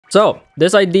So,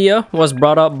 this idea was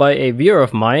brought up by a viewer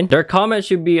of mine. Their comment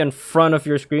should be in front of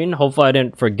your screen. Hopefully I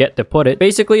didn't forget to put it.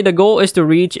 Basically, the goal is to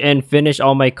reach and finish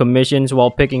all my commissions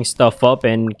while picking stuff up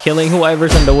and killing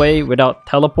whoever's in the way without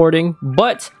teleporting.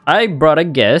 But I brought a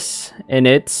guess, and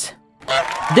it's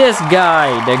this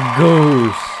guy, the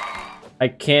Goose. I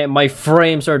can't, my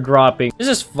frames are dropping. This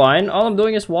is fine. All I'm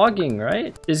doing is walking,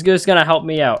 right? This Goose is gonna help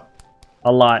me out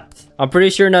a lot. I'm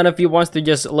pretty sure none of you wants to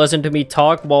just listen to me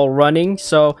talk while running,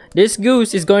 so this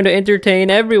Goose is going to entertain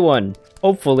everyone.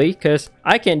 Hopefully, because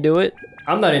I can't do it.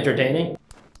 I'm not entertaining.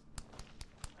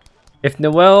 If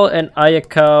Noelle and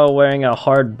Ayaka wearing a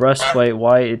hard breastplate,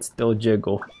 why it still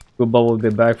jiggle? Gooba will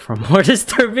be back for more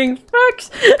disturbing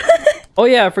facts. Oh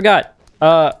yeah, I forgot.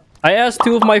 I asked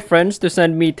 2 of my friends to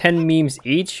send me 10 memes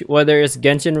each, whether it's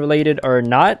Genshin related or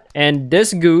not, and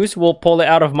this Goose will pull it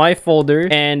out of my folder.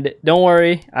 And don't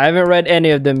worry, I haven't read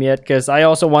any of them yet because I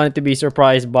also wanted to be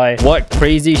surprised by what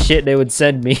crazy shit they would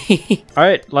send me.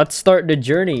 Alright, let's start the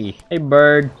journey. Hey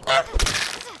bird.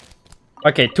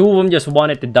 Okay, 2 of them just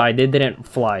wanted to die. They didn't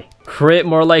fly. Crit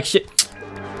more like shit.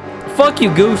 Fuck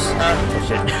you, Goose. Oh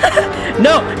shit.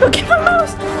 No, don't get my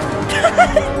mouse.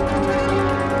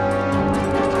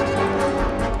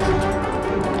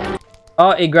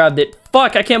 Oh, it grabbed it.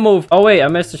 Fuck, I can't move. Oh wait, I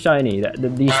missed the shiny.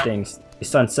 These things. The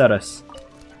sunset us.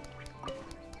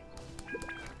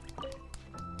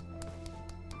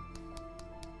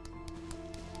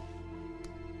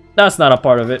 That's not a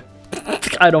part of it.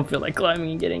 I don't feel like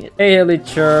climbing and getting it. Hey, Haley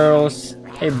Charles.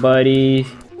 Hey, buddy.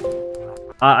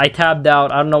 I tabbed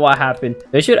out. I don't know what happened.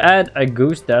 They should add a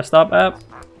Goose desktop app,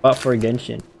 but for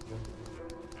Genshin.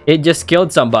 It just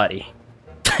killed somebody.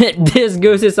 This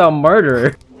Goose is a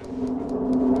murderer.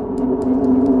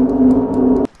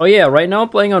 Oh yeah, right now I'm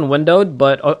playing on windowed,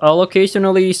 but I'll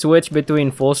occasionally switch between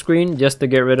full screen just to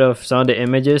get rid of some of the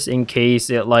images in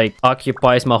case it like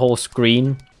occupies my whole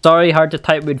screen. Sorry, hard to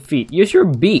type with feet. Use your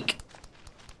beak.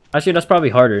 Actually, that's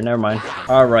probably harder. Never mind.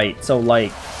 Alright, so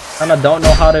like, kinda don't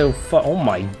know how to oh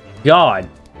my god.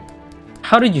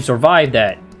 How did you survive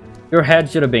that? Your head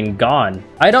should have been gone.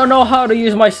 I don't know how to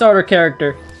use my starter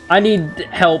character. I need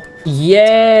help.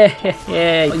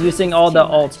 Yeah, using all the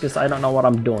alts because I don't know what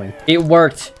I'm doing. It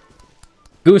worked.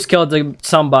 Goose killed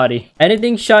somebody.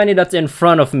 Anything shiny that's in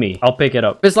front of me, I'll pick it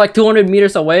up. If it's like 200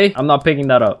 meters away, I'm not picking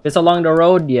that up. If it's along the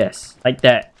road, yes. Like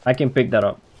that. I can pick that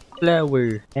up.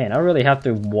 Flower. Man, I really have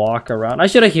to walk around. I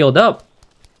should have healed up.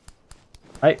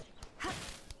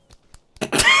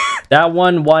 That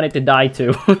one wanted to die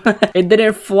too. It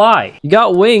didn't fly. You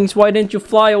got wings, why didn't you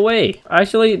fly away?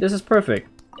 Actually, this is perfect.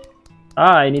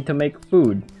 I need to make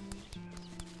food.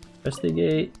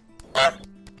 Investigate.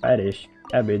 Radish.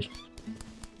 Cabbage.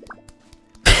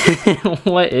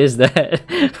 What is that?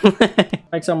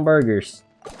 Like some burgers.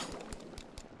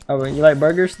 Oh, you like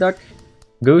burgers, Duck?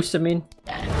 Goose, I mean.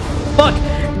 Fuck!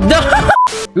 No!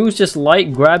 Goose just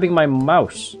like grabbing my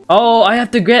mouse. Oh, I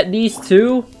have to get these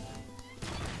too?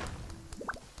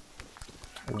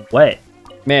 What?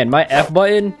 Man, my F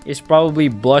button is probably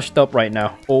blushed up right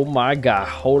now. Oh my god,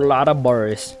 whole lot of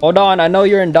burrs. Hold on, I know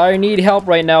you're in dire need help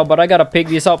right now, but I gotta pick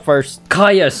this up first.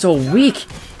 Kaya is so weak.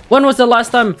 When was the last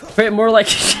time Crit more like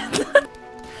shit?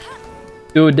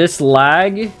 Dude, this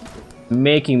lag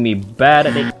making me bad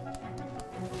at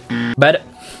it.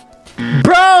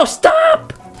 Bro,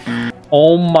 stop!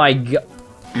 Oh my god.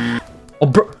 Oh,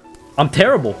 bro, I'm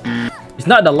terrible. It's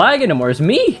not the lag anymore, it's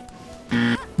me.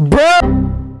 Bro!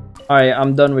 Alright,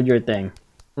 I'm done with your thing.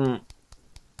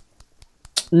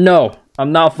 No,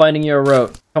 I'm not finding your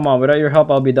route. Come on, without your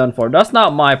help, I'll be done for. That's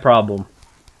not my problem.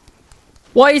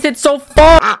 Why is it so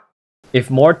far? If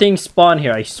more things spawn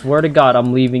here, I swear to God,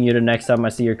 I'm leaving you the next time I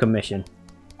see your commission.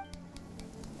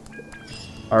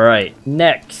 Alright,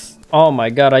 next. Oh my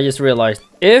god, I just realized.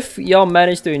 If y'all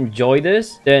manage to enjoy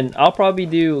this, then I'll probably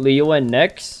do Liyue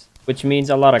next. Which means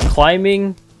a lot of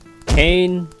climbing,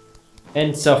 pain,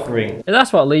 and suffering. And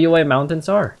that's what Liyue mountains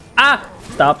are. Ah!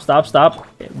 Stop, stop, stop.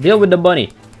 Deal with the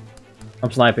bunny. I'm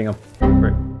sniping him.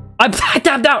 I'm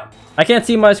tapped out! I can't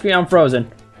see my screen, I'm frozen.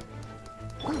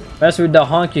 Mess with the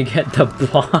honk, you get the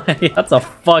blind. That's a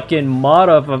fucking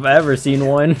motto if I've ever seen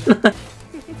one.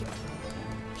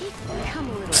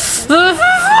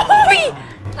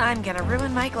 I'm gonna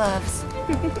ruin my gloves.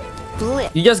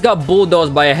 You just got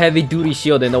bulldozed by a heavy duty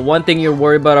shield and the one thing you're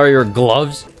worried about are your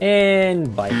gloves.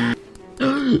 And bye.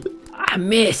 I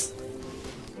missed.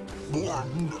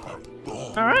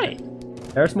 Alright.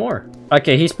 There's more.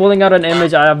 Okay, he's pulling out an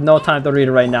image. I have no time to read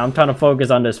it right now. I'm trying to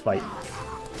focus on this fight.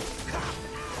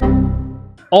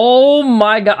 Oh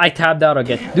my god, I tabbed out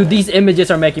again. Dude, these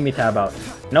images are making me tab out.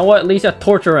 You know what, Lisa?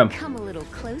 Torture him. Come a little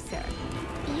closer.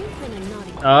 You've been a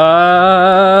naughty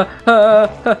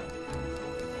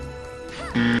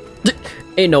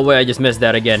Ain't no way I just missed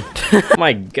that again. Oh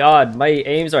my god, my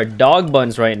aims are dog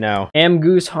buns right now.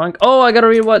 Goose hunk. Oh, I gotta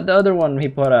read what the other one he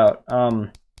put out.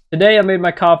 Today I made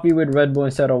my coffee with Red Bull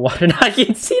instead of water. And I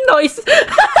can see noise.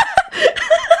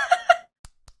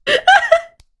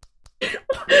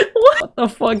 What the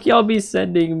fuck y'all be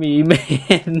sending me,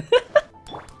 man?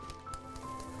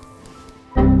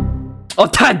 Oh,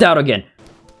 tapped out again.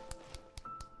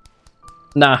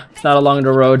 Nah, it's not along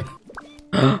the road.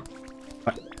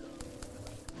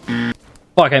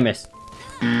 Fuck, I missed.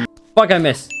 Fuck, I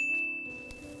missed.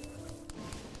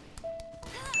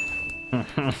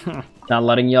 Not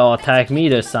letting y'all attack me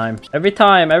this time. Every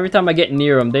time I get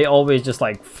near them, they always just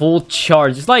like full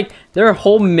charge. It's like their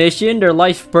whole mission, their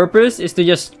life purpose is to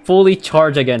just fully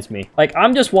charge against me. Like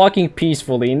I'm just walking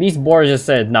peacefully and these boars just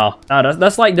said, no,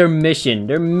 that's like their mission.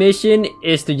 Their mission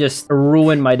is to just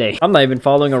ruin my day. I'm not even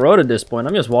following a road at this point.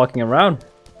 I'm just walking around.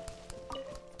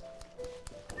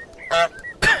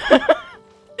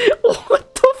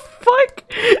 What the fuck?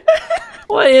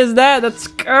 What is that? That's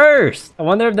cursed. I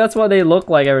wonder if that's what they look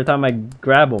like every time I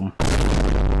grab them.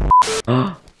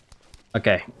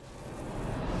 Okay.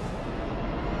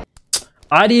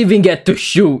 I didn't even get to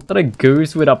shoot. Is that a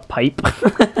goose with a pipe?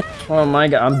 Oh my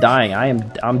god, I'm dying.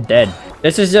 I'm dead.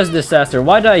 This is just disaster.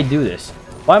 Why did I do this?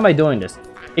 Why am I doing this?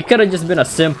 It could have just been a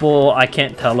simple, I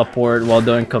can't teleport while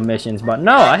doing commissions, but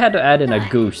no, I had to add in a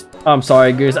goose. I'm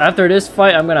sorry, Goose. After this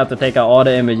fight, I'm gonna have to take out all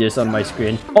the images on my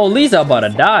screen. Oh, Lisa about to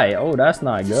die. Oh, that's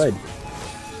not good.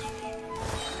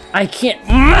 I can't.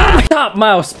 Stop,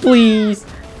 mouse, please.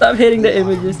 Stop hitting the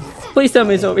images. Please tell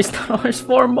me it's always stars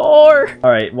for more.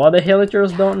 All right, while the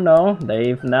villagers don't know,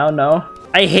 they now know.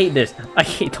 I hate this. I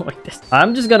hate doing this.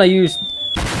 I'm just gonna use...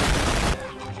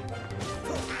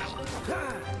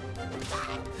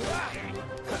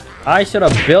 I should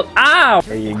have built... Ow!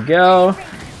 There you go.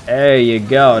 There you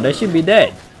go. They should be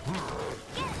dead.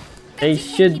 They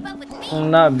should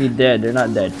not be dead. They're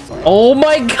not dead. Oh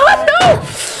my god, no!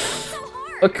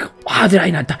 Okay. How did I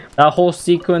not die? That whole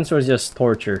sequence was just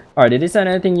torture. Alright, did he send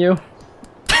anything new?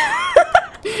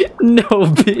 No,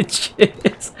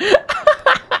 bitches.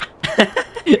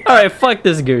 Alright, fuck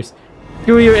this Goose.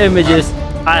 Give me your images.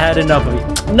 I had enough of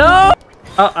you. No!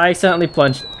 Oh, I accidentally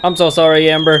plunged. I'm so sorry,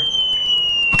 Amber.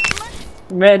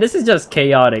 Man, this is just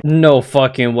chaotic. No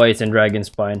fucking way it's in Dragon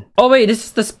Spine. Oh wait, this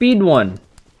is the speed one.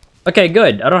 Okay,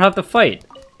 good. I don't have to fight.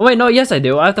 Oh wait, no, yes I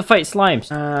do. I have to fight slimes.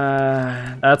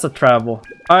 That's a travel.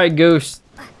 Alright, Goose.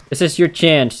 This is your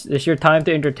chance. This is your time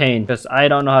to entertain. Because I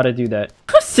don't know how to do that.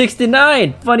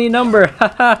 69! Funny number.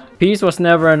 Haha. Peace was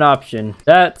never an option.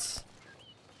 That's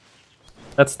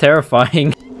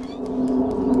terrifying.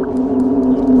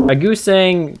 A Goose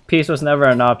saying peace was never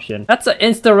an option. That's an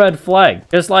insta red flag.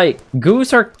 It's like,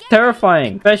 Goose are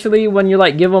terrifying. Especially when you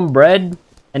like give them bread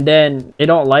and then they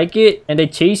don't like it and they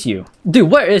chase you. Dude,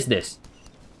 where is this?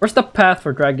 Where's the path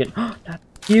for dragon? That's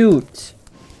cute.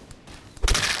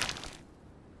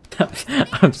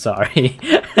 I'm sorry.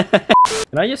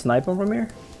 Can I just snipe him from here?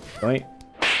 Wait.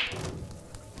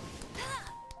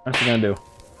 What's he gonna do?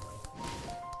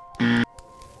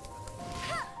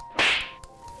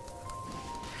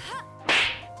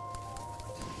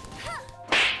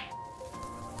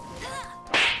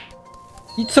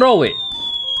 You throw it.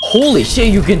 Holy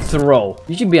shit, you can throw.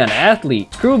 You should be an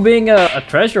athlete. Screw being a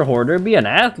treasure hoarder. Be an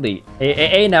athlete.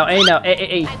 Hey, now.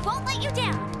 Hey. I won't let you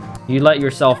down. You let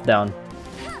yourself down.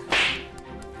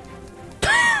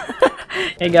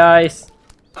 Hey, guys.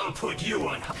 I'll put you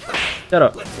on. Shut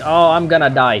up. Oh, I'm gonna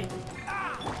die.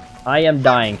 I am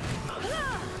dying.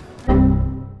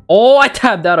 Oh, I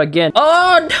tapped out again.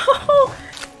 Oh, no.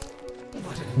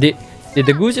 Did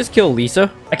the Goose just kill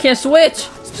Lisa? I can't switch.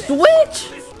 Switch!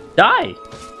 Die!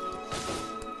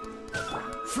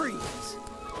 Freeze!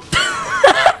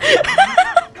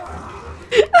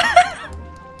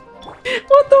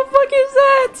 What the fuck is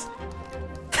that?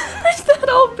 Is that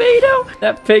Albedo?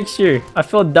 That picture. I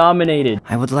feel dominated.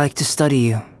 I would like to study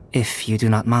you, if you do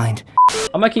not mind.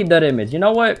 I'm gonna keep that image. You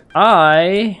know what?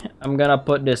 I am gonna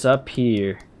put this up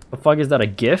here. The fuck is that, a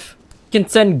GIF? Can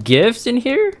send gifts in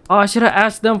here? Oh, I should have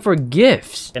asked them for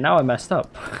gifts. And now I messed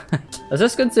up. Does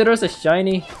this consider us a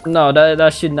shiny? No,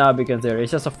 that should not be considered.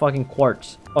 It's just a fucking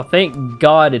quartz. Oh, thank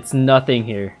God it's nothing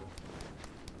here.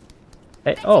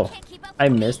 Hey, oh, I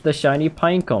missed the shiny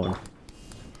pine cone.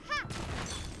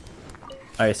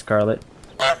 Alright, Scarlet.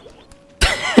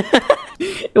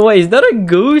 Wait, is that a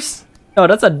goose? No,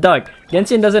 that's a duck.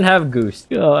 Genshin doesn't have Goose.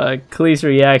 Oh, Klee's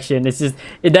reaction. It's just...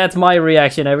 that's my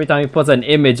reaction every time he puts an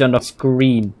image on the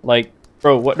screen. Like,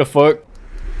 bro, what the fuck?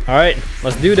 Alright,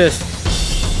 let's do this.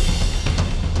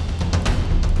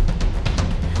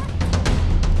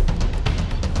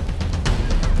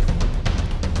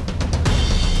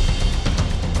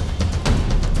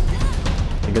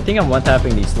 Good thing I'm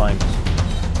one-tapping these slimes.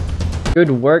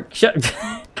 Good work. Shut.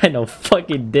 I know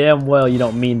fucking damn well you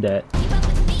don't mean that.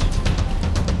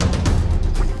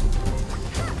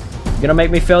 You're gonna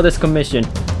make me fail this commission.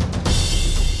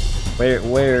 Where,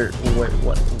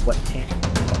 what?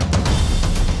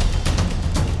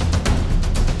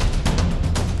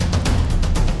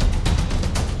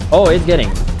 Oh, it's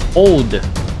getting old.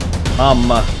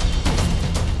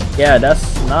 Yeah,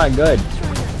 that's not good.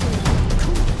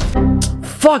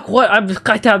 Fuck, what?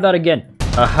 I tapped out again.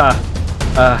 Alright.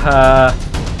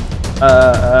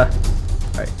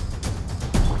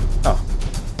 Oh.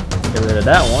 Get rid of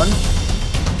that one.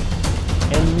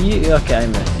 And you, okay, I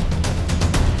missed.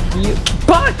 You,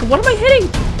 fuck, what am I hitting?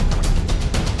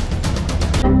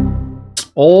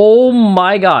 Oh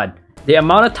my god. The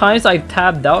amount of times I've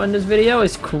tapped out in this video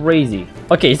is crazy.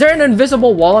 Okay, is there an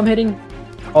invisible wall I'm hitting?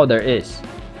 Oh, there is.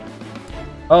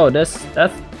 Oh, that's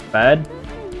bad.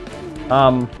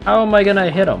 How am I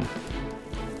gonna hit him?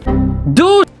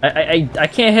 Dude! I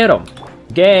can't hit him.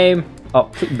 Game. Oh,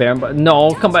 Baron, but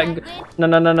no, come back. No.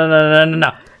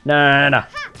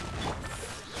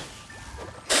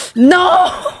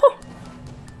 No!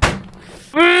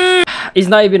 It's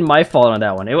not even my fault on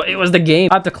that one. It was the game.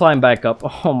 I have to climb back up.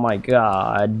 Oh my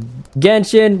god.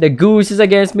 Genshin, the Goose is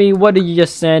against me. What did you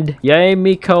just send? Yay,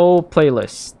 Miko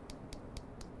playlist.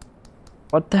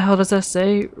 What the hell does that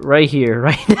say? Right here,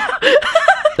 right now.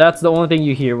 That's the only thing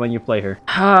you hear when you play her.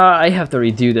 I have to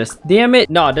redo this. Damn it.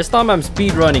 No, this time I'm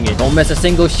speed running it. Don't miss a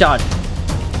single shot.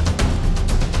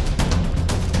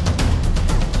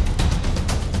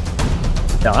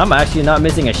 No, I'm actually not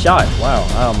missing a shot. Wow.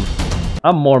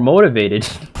 I'm more motivated.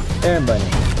 Aaron Bunny.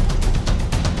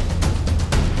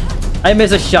 I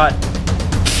miss a shot.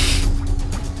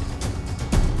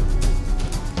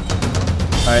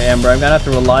 Alright, Amber, I'm gonna have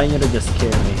to rely on you to just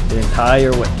carry me the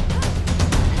entire way.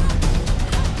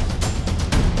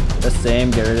 The same,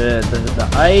 get rid of the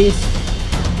ice.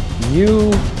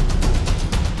 You.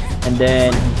 And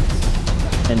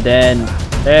then,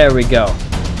 there we go.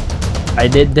 I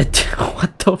did the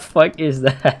what the fuck is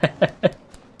that?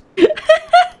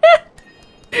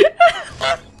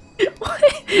 What?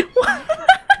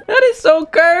 That is so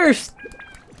cursed.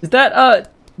 Is that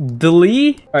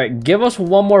delete? All right, give us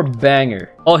one more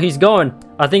banger. Oh, he's going.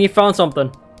 I think he found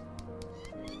something.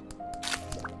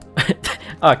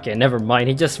 Okay, never mind.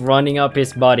 He's just running up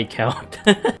his body count.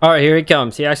 All right, here he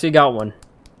comes. He actually got one.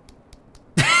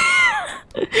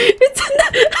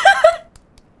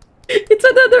 It's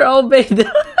another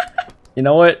albedo. You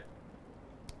know what?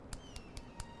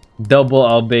 Double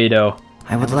albedo.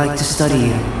 I would like to study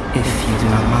you, if you do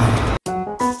not mind.